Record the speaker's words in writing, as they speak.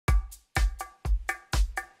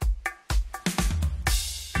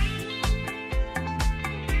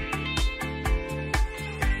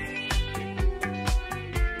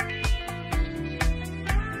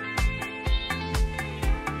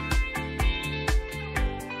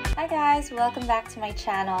Hi guys, welcome back to my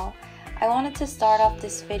channel. I wanted to start off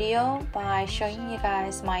this video by showing you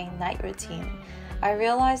guys my night routine. I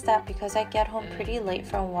realized that because I get home pretty late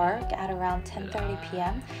from work at around 10:30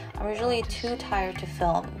 p.m, I'm usually too tired to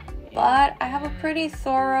film. But I have a pretty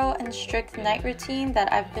thorough and strict night routine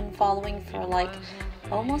that I've been following for like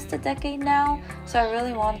almost a decade now, so I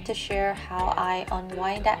really wanted to share how I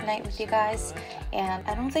unwind at night with you guys. And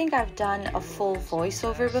I don't think I've done a full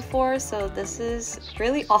voiceover before, so this is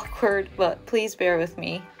really awkward, but please bear with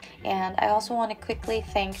me. And I also want to quickly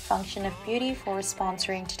thank Function of Beauty for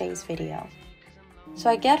sponsoring today's video. So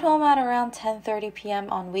I get home at around 10:30 p.m.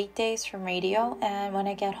 on weekdays from radio, and when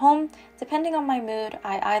I get home, depending on my mood,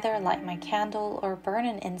 I either light my candle or burn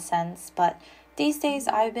an incense, but these days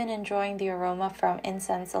I've been enjoying the aroma from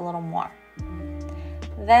incense a little more.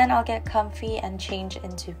 Then I'll get comfy and change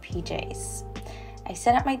into PJs. I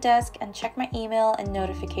sit at my desk and check my email and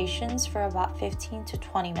notifications for about 15 to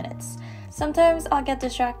 20 minutes. Sometimes I'll get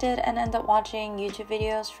distracted and end up watching YouTube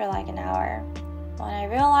videos for like an hour. When I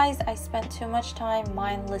realize I spent too much time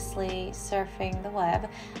mindlessly surfing the web,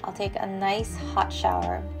 I'll take a nice hot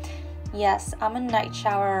shower. Yes, I'm a night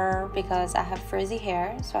showerer because I have frizzy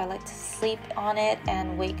hair, so I like to sleep on it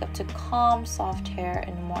and wake up to calm, soft hair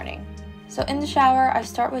in the morning. So in the shower, I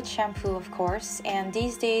start with shampoo, of course, and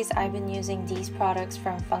these days I've been using these products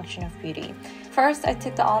from Function of Beauty. First, I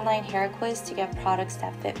took the online hair quiz to get products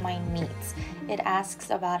that fit my needs. It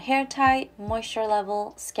asks about hair type, moisture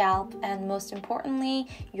level, scalp, and most importantly,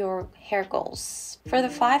 your hair goals. For the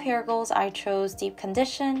 5 hair goals, I chose Deep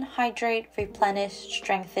Condition, Hydrate, Replenish,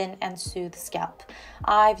 Strengthen, and Soothe Scalp.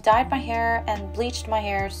 I've dyed my hair and bleached my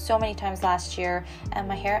hair so many times last year, and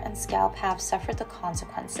my hair and scalp have suffered the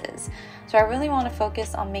consequences. So I really want to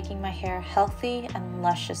focus on making my hair healthy and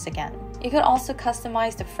luscious again. You could also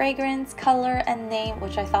customize the fragrance, color, and name,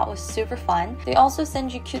 which I thought was super fun. They also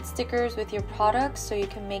send you cute stickers with your products so you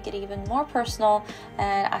can make it even more personal,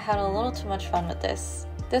 and I had a little too much fun with this.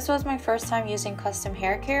 This was my first time using custom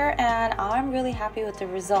hair care, and I'm really happy with the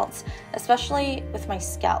results, especially with my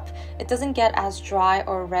scalp. It doesn't get as dry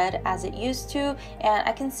or red as it used to, and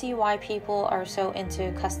I can see why people are so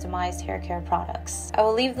into customized hair care products. I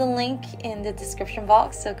will leave the link in the description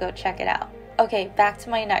box, so go check it out. Okay, back to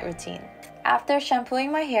my night routine. After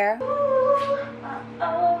shampooing my hair,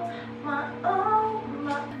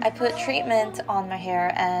 I put treatment on my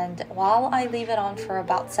hair, and while I leave it on for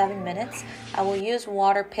about 7 minutes, I will use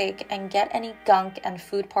water pick and get any gunk and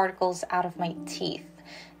food particles out of my teeth.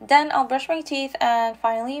 Then I'll brush my teeth and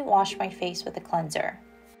finally wash my face with a cleanser.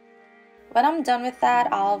 When I'm done with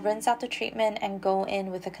that, I'll rinse out the treatment and go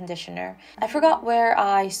in with a conditioner. I forgot where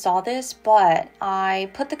I saw this, but I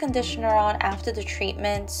put the conditioner on after the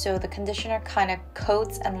treatment, so the conditioner kind of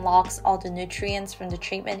coats and locks all the nutrients from the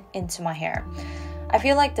treatment into my hair. I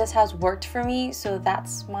feel like this has worked for me, so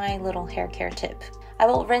that's my little hair care tip. I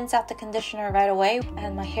will rinse out the conditioner right away,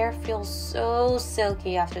 and my hair feels so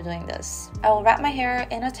silky after doing this. I will wrap my hair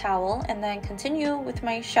in a towel and then continue with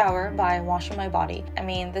my shower by washing my body. I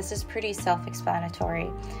mean, this is pretty self-explanatory.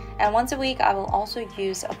 And once a week, I will also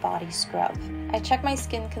use a body scrub. I check my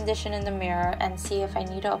skin condition in the mirror and see if I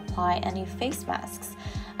need to apply any face masks.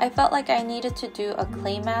 I felt like I needed to do a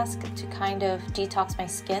clay mask to kind of detox my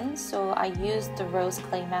skin, so I used the rose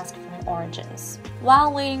clay mask from Origins.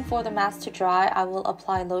 While waiting for the mask to dry, I will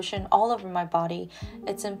apply lotion all over my body.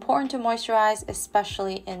 It's important to moisturize,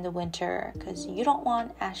 especially in the winter, because you don't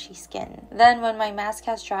want ashy skin. Then when my mask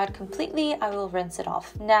has dried completely, I will rinse it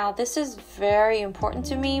off. Now, this is very important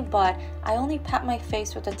to me, but I only pat my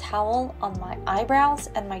face with a towel on my eyebrows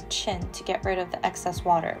and my chin to get rid of the excess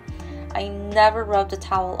water. I never rub the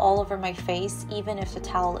towel all over my face, even if the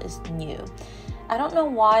towel is new. I don't know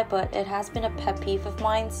why, but it has been a pet peeve of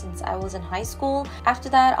mine since I was in high school. After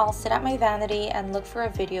that, I'll sit at my vanity and look for a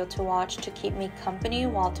video to watch to keep me company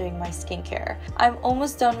while doing my skincare. I'm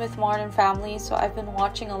almost done with Modern Family, so I've been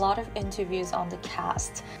watching a lot of interviews on the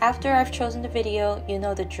cast. After I've chosen the video, you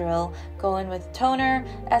know the drill. Go in with toner,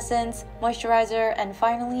 essence, moisturizer, and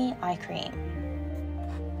finally, eye cream.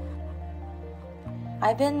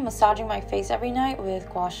 I've been massaging my face every night with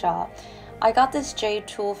gua sha. I got this jade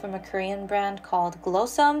tool from a Korean brand called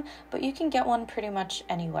Glowsome, but you can get one pretty much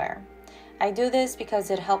anywhere. I do this because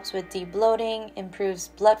it helps with debloating, improves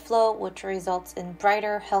blood flow, which results in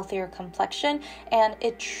brighter, healthier complexion, and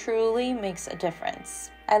it truly makes a difference.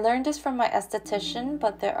 I learned this from my esthetician,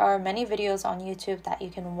 but there are many videos on YouTube that you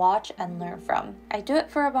can watch and learn from. I do it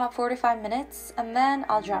for about 45 minutes, and then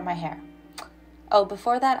I'll dry my hair. Oh,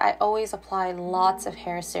 before that, I always apply lots of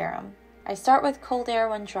hair serum. I start with cold air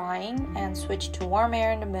when drying and switch to warm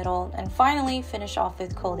air in the middle, and finally finish off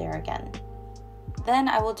with cold air again. Then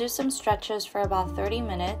I will do some stretches for about 30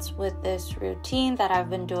 minutes with this routine that I've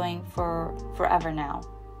been doing for forever now.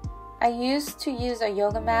 I used to use a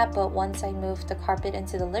yoga mat, but once I moved the carpet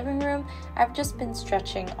into the living room, I've just been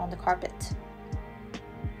stretching on the carpet.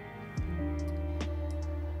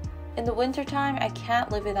 In the wintertime, I can't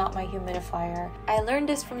live without my humidifier. I learned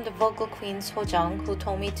this from the vocal queen Sojung, who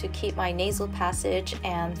told me to keep my nasal passage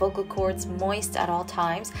and vocal cords moist at all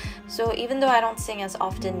times. So even though I don't sing as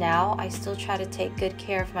often now, I still try to take good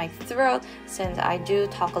care of my throat since I do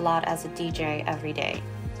talk a lot as a DJ every day.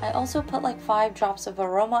 I also put like 5 drops of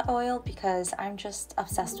aroma oil because I'm just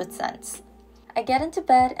obsessed with scents. I get into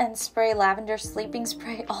bed and spray lavender sleeping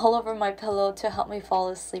spray all over my pillow to help me fall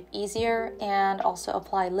asleep easier, and also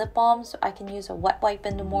apply lip balm so I can use a wet wipe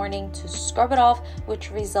in the morning to scrub it off, which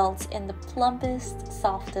results in the plumpest,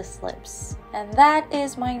 softest lips. And that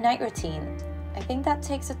is my night routine. I think that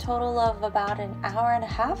takes a total of about an hour and a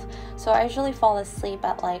half, so I usually fall asleep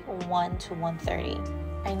at like 1 to 1:30.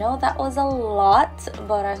 I know that was a lot,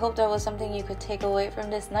 but I hope that was something you could take away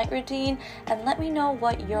from this night routine, and let me know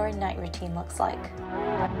what your night routine looks like.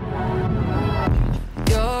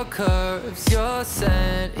 Your curves, your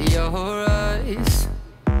scent, your eyes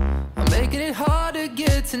are making it hard to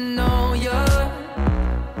get to know you,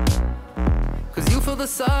 'cause you fill the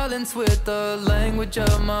silence with the language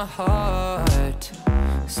of my heart,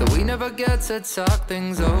 so we never get to talk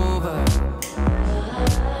things over.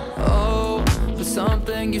 Oh,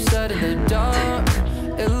 something you said in the dark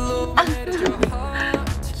illuminated your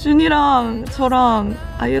heart. 준이랑 저랑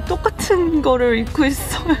아예 똑같은 거를 입고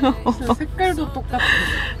있어요. 색깔도 똑같아.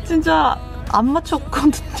 진짜 안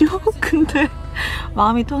맞췄거든요. 근데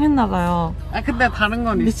마음이 통했나봐요. 아 근데 다른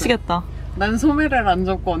건 있어. 미치겠다. 난 소매를 안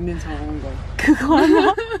접고 언닌 접은 거. 그거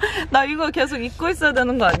아니야? 나 이거 계속 입고 있어야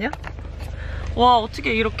되는 거 아니야? 와,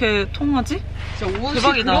 어떻게 이렇게 통하지? 진짜 옷이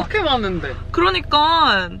대박이다. 그렇게 많은데.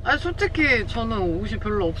 그러니까 아니 솔직히 저는 옷이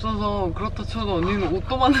별로 없어서 그렇다 쳐도 언니는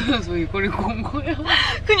옷도 많으면서 이걸 입고 온 거야.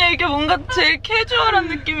 그냥 이게 뭔가 제일 캐주얼한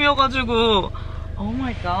느낌이어가지고. 오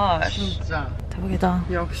마이 갓. 진짜 대박이다.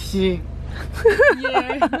 역시.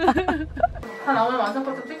 예. 나 오늘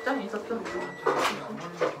완성컷 좀 찍자. 인서트.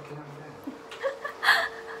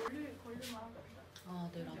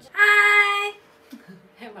 하이.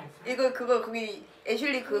 이거 그거 거기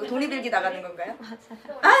애슐리 그 돈이들기 나가는 건가요?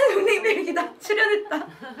 맞아요. 아 돈이들기다. 출연했다.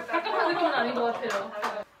 깔끔한 느낌은 아닌 것 같아요.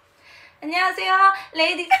 안녕하세요,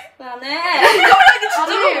 레이디. 나는 갑자기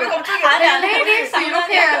진짜로 왜 갑자기? 아니 레이디스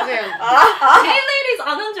이렇게 해야지. 레이디스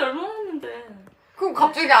안 한 지 얼마 됐는데. 그럼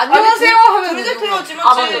갑자기 안녕하세요 하면 둘 셋 해야지.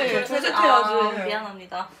 둘 셋 해야지.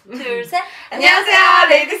 미안합니다. 둘, 셋. 안녕하세요,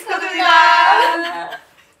 레이디스 코드입니다.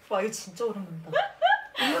 와, 이거 진짜 오랜만이다.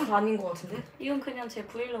 이건 다 아닌 것 같은데? 이건 그냥 제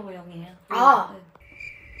브이로그용이에요. 아.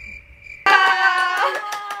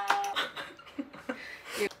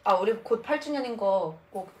 아, 우리 곧 8주년인 거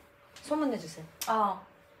꼭 소문내주세요.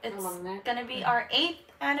 It's gonna be our 8th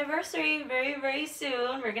anniversary very, very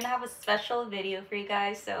soon. We're gonna have a special video for you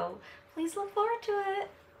guys, so please look forward to it.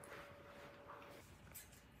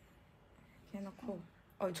 해놓고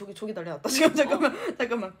저기 난리 났다. 지금 잠깐만.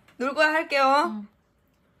 놀 거야 할게요.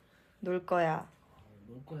 놀 거야.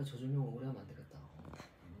 놀 거야 저 조명 오래 하면 안 되겠다.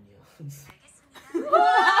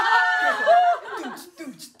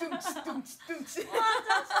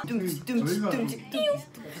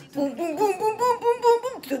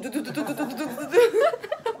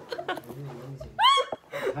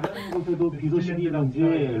 다른 곳에도 비 소식이든지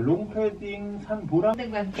롱패딩 산 보람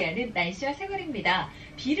등과 함께하는 날씨와 생활입니다.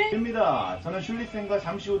 비를 입니다. 저는 슐리쌤과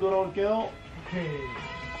잠시 후 돌아올게요. 오케이.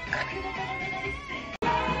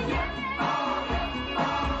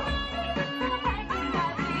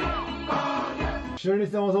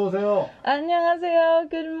 슐리쌤 어서 오세요. 안녕하세요.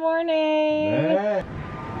 Good morning. 네.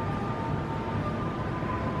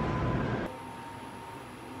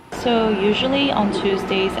 So usually on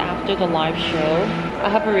Tuesdays after the live show, I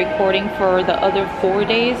have a recording for the other 4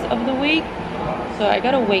 days of the week. So I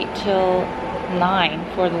gotta wait till 9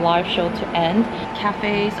 for the live show to end.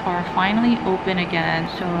 Cafes are finally open again,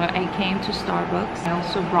 so I came to Starbucks. I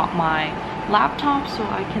also brought my laptop so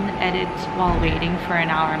I can edit while waiting for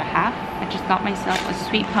an hour and a half. I just got myself a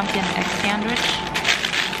sweet pumpkin egg sandwich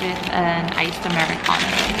with an iced Americano.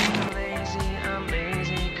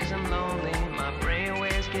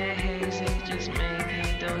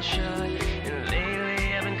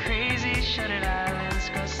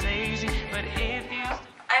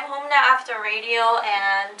 I'm home now after radio,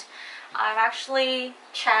 and I'm actually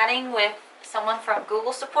chatting with someone from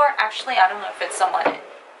Google support. Actually, I don't know if it's someone.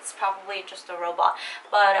 It's probably just a robot.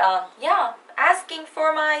 But yeah, asking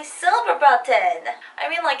for my silver button. I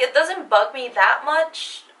mean, like, it doesn't bug me that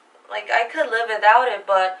much Like, I could live without it,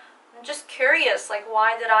 but I'm just curious, like,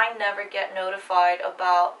 why did I never get notified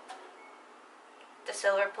about the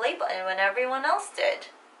silver play button when everyone else did?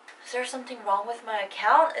 Is there something wrong with my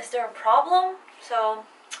account? Is there a problem? So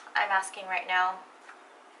I'm asking right now.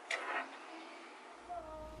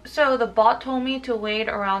 So the bot told me to wait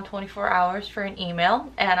around 24 hours for an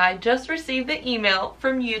email, and I just received the email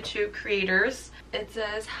from YouTube creators. It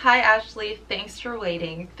says, "Hi Ashley, thanks for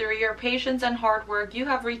waiting. Through your patience and hard work, you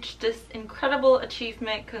have reached this incredible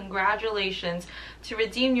achievement. Congratulations. To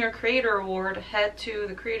redeem your Creator Award, head to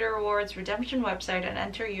the Creator Awards redemption website and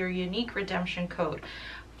enter your unique redemption code."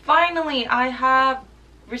 Finally, I have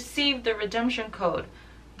received the redemption code.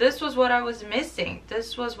 This was what I was missing.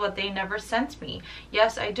 This was what they never sent me.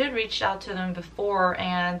 Yes, I did reach out to them before,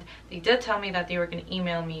 and they did tell me that they were going to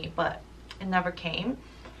email me, but it never came.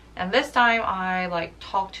 And this time I like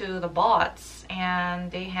talked to the bots and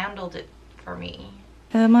they handled it for me.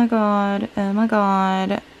 Oh my god, oh my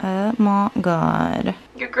god, oh my god.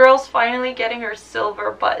 Your girl's finally getting her silver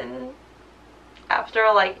button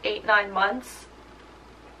after like 8-9 months.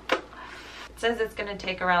 It says it's gonna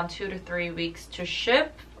take around 2 to 3 weeks to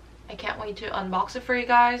ship. I can't wait to unbox it for you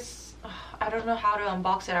guys. I don't know how to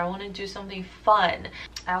unbox it. I want to do something fun.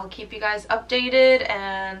 I will keep you guys updated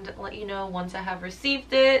and let you know once I have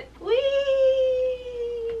received it. Whee!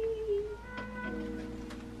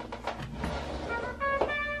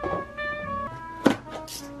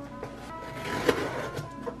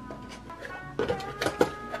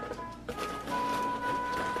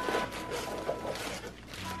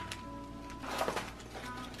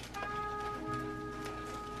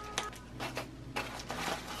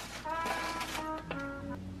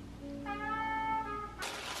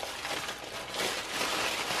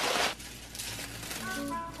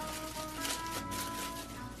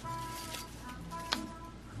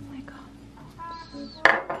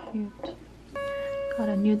 Cute. Got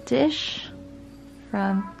a new dish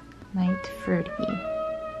from Night Fruity.